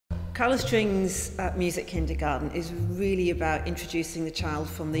Colourstrings Music Kindergarten is really about introducing the child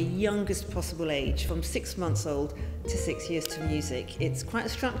from the youngest possible age, from 6 months old to 6 years, to music. It's quite a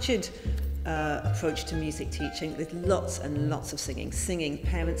structured approach to music teaching with lots and lots of singing.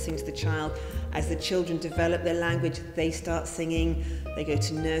 Parents sing to the child. As the children develop their language, they start singing. They go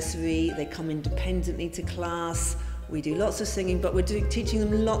to nursery, they come independently to class. We do lots of singing, but we're teaching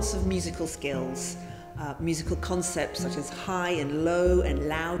them lots of musical skills. Musical concepts such as high and low and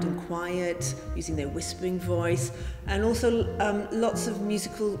loud and quiet, using their whispering voice, and also lots of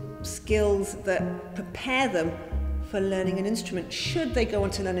musical skills that prepare them for learning an instrument, should they go on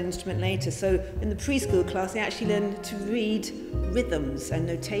to learn an instrument later. So in the preschool class, they actually learn to read rhythms and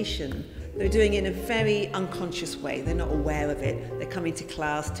notation. They're doing it in a very unconscious way. They're not aware of it. They're coming to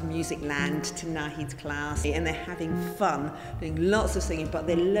class, to Music Land, to Nahid's class, and they're having fun, doing lots of singing, but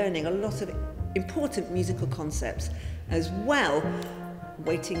they're learning a lot of important musical concepts as well,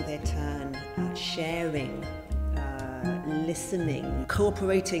 waiting their turn, sharing, listening,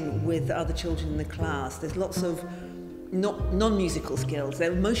 cooperating with the other children in the class. There's lots of non-musical skills.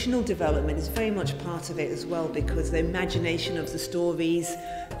 Their emotional development is very much part of it as well, because their imagination of the stories,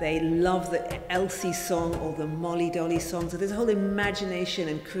 they love the Elsie song or the Molly Dolly song, so there's a whole imagination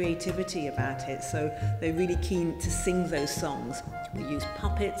and creativity about it, so they're really keen to sing those songs. We use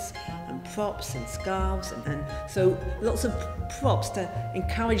puppets and props and scarves and so lots of props to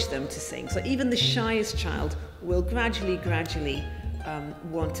encourage them to sing. So even the shyest child will gradually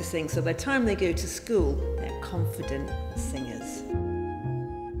want to sing. So by the time they go to school, they're confident singers.